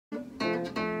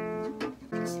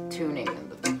tuning and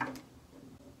the...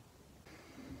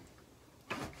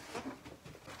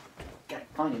 Gotta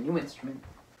find a new instrument.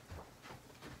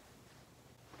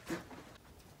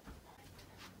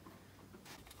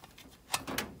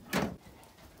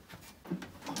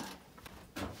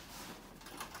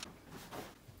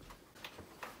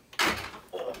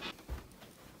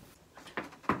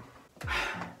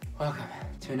 Welcome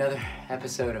to another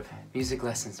episode of Music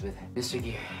Lessons with Mr.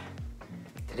 Geer.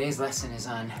 Today's lesson is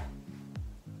on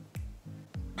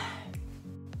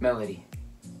melody.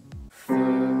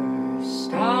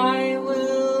 First, I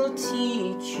will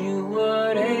teach you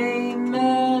what a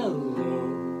melody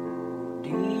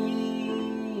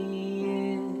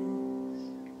is.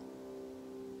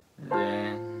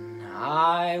 Then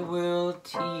I will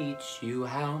teach you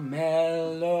how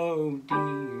melodies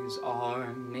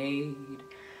are made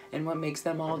and what makes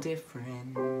them all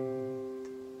different.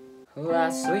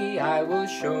 Lastly, I will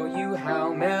show you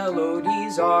how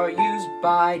melodies are used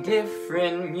by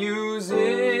different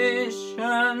musicians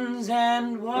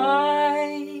and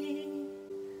why.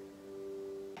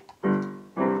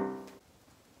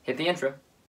 Hit the intro.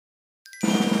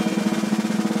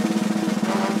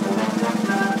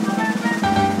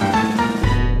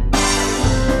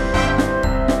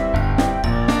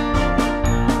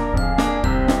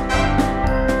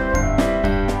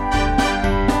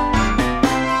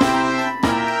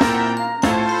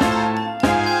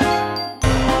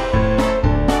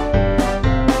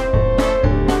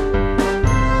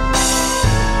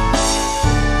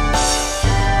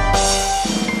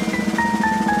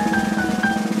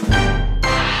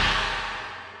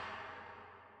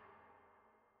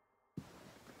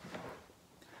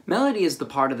 Melody is the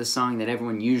part of the song that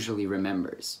everyone usually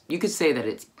remembers. You could say that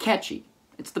it's catchy.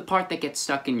 It's the part that gets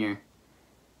stuck in your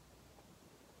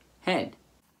head.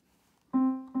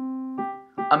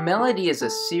 A melody is a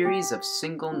series of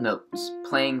single notes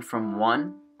playing from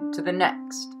one to the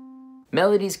next.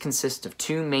 Melodies consist of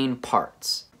two main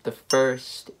parts. The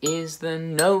first is the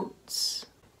notes.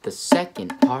 The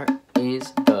second part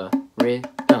is the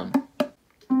rhythm.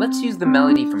 Let's use the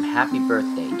melody from Happy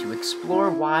Birthday to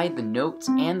explore why the notes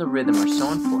and the rhythm are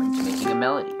so important to making a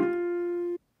melody.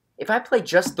 If I play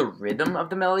just the rhythm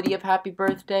of the melody of Happy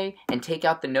Birthday and take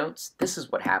out the notes, this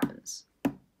is what happens.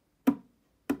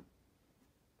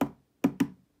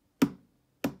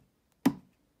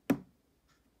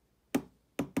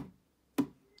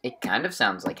 It kind of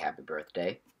sounds like Happy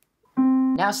Birthday.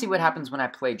 Now see what happens when I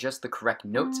play just the correct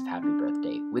notes of Happy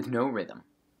Birthday with no rhythm.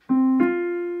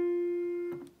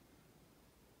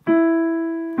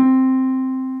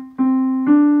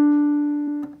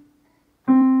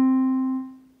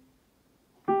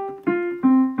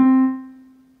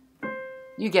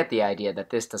 You get the idea that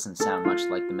this doesn't sound much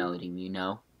like the melody you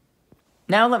know.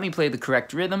 Now let me play the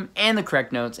correct rhythm and the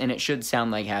correct notes, and it should sound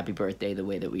like Happy Birthday the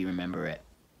way that we remember it.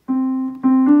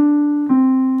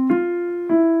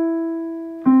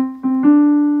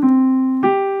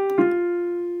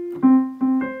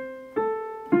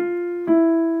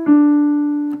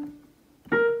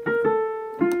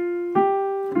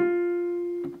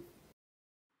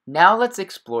 Now let's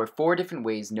explore 4 different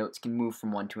ways notes can move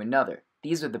from one to another.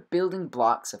 These are the building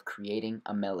blocks of creating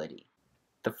a melody.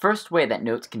 The first way that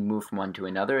notes can move from one to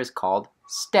another is called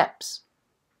steps.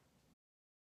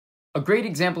 A great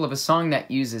example of a song that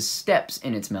uses steps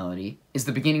in its melody is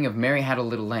the beginning of Mary Had a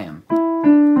Little Lamb.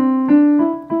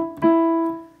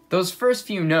 Those first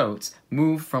few notes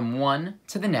move from one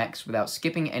to the next without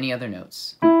skipping any other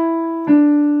notes.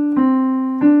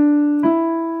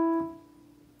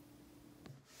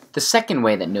 The second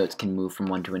way that notes can move from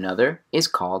one to another is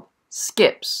called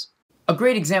skips. A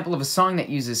great example of a song that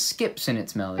uses skips in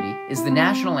its melody is the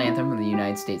national anthem of the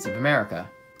United States of America.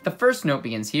 The first note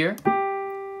begins here,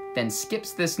 then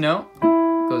skips this note,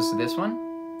 goes to this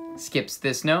one, skips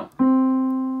this note,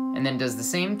 and then does the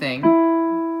same thing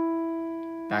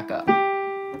back up.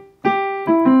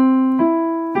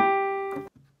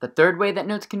 The third way that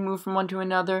notes can move from one to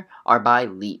another are by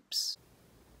leaps.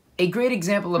 A great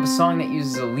example of a song that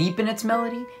uses a leap in its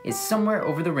melody is Somewhere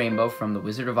Over the Rainbow from The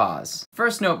Wizard of Oz.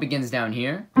 First note begins down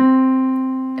here,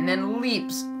 and then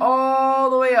leaps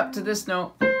all the way up to this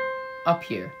note up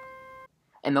here.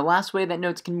 And the last way that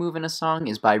notes can move in a song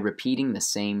is by repeating the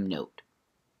same note.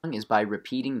 And a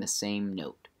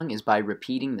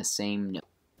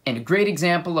great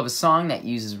example of a song that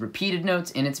uses repeated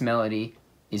notes in its melody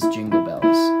is Jingle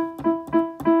Bells.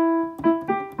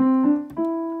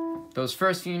 Those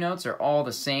first few notes are all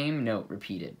the same note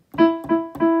repeated.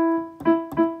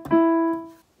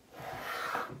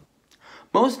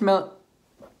 Most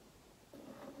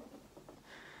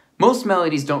Most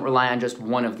melodies don't rely on just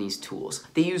one of these tools.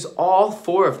 They use all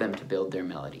four of them to build their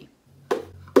melody.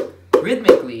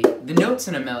 Rhythmically, the notes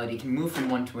in a melody can move from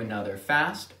one to another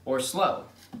fast or slow.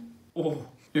 Oh,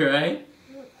 you alright?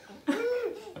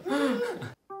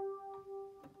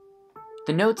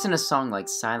 The notes in a song like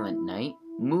Silent Night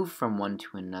move from one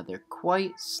to another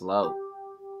quite slow.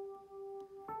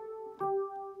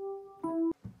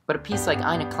 But a piece like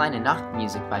Eine kleine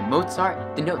Nachtmusik by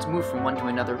Mozart, the notes move from one to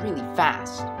another really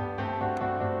fast.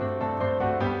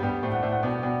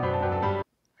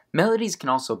 Melodies can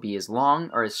also be as long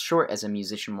or as short as a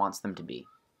musician wants them to be.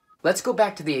 Let's go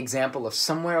back to the example of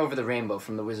Somewhere Over the Rainbow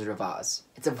from The Wizard of Oz.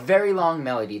 It's a very long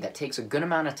melody that takes a good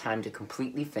amount of time to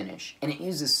completely finish, and it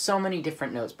uses so many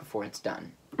different notes before it's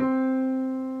done.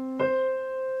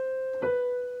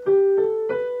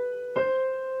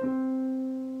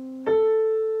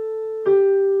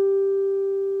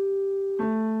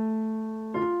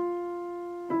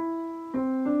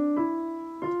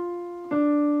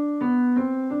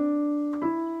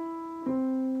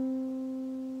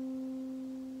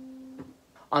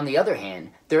 On the other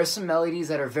hand, there are some melodies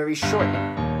that are very short.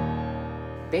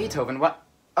 Beethoven, what?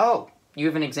 Oh, you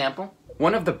have an example?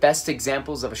 One of the best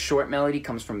examples of a short melody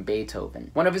comes from Beethoven.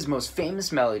 One of his most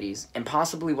famous melodies, and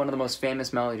possibly one of the most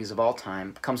famous melodies of all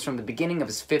time, comes from the beginning of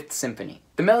his Fifth Symphony.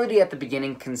 The melody at the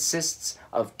beginning consists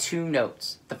of two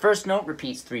notes. The first note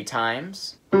repeats 3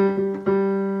 times,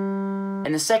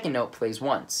 and the second note plays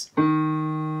once.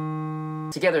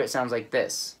 Together it sounds like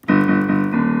this.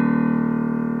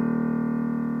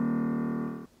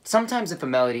 Sometimes if a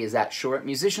melody is that short,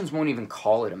 musicians won't even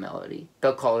call it a melody.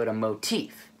 They'll call it a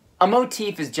motif. A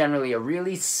motif is generally a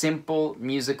really simple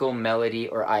musical melody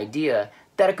or idea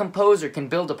that a composer can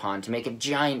build upon to make a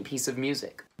giant piece of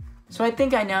music. So I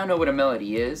think I now know what a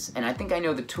melody is, and I think I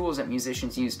know the tools that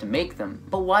musicians use to make them,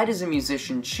 but why does a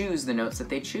musician choose the notes that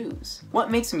they choose?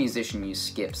 What makes a musician use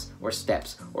skips, or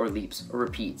steps, or leaps, or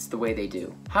repeats the way they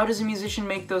do? How does a musician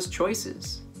make those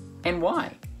choices? And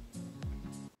why?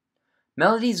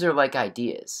 Melodies are like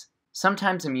ideas.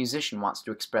 Sometimes a musician wants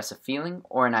to express a feeling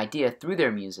or an idea through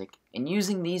their music, and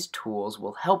using these tools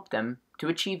will help them to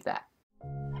achieve that.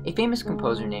 A famous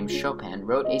composer named Chopin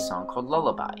wrote a song called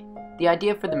Lullaby. The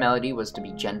idea for the melody was to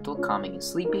be gentle, calming, and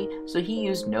sleepy, so he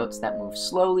used notes that move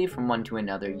slowly from one to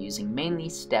another using mainly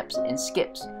steps and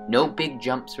skips, no big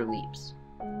jumps or leaps.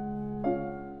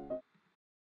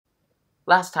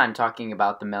 Last time talking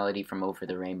about the melody from Over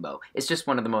the Rainbow, it's just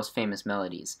one of the most famous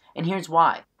melodies, and here's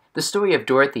why. The story of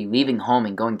Dorothy leaving home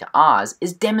and going to Oz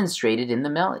is demonstrated in the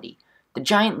melody. The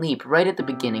giant leap right at the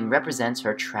beginning represents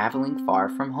her traveling far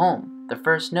from home, the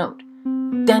first note.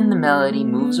 Then the melody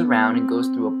moves around and goes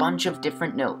through a bunch of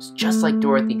different notes, just like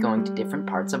Dorothy going to different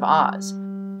parts of Oz.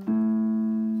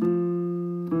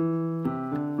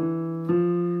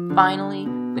 Finally,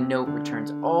 the note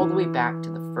returns all the way back to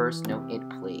the first note it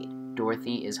played.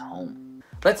 Dorothy is home.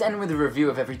 Let's end with a review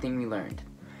of everything we learned.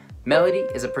 Melody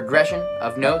is a progression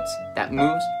of notes that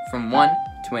moves from one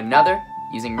to another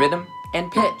using rhythm and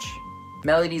pitch.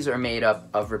 Melodies are made up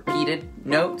of repeated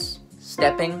notes,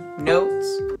 stepping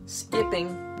notes,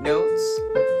 skipping notes,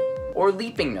 or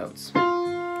leaping notes.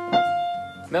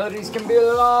 Melodies can be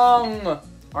long,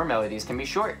 or melodies can be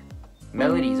short.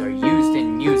 Melodies are used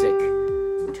in music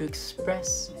to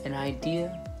express an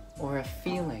idea or a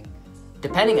feeling,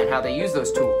 depending on how they use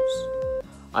those tools.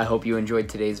 I hope you enjoyed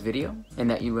today's video and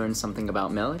that you learned something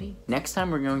about melody. Next time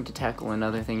we're going to tackle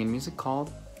another thing in music called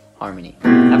harmony.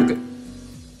 Have a good...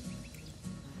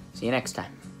 See you next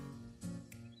time.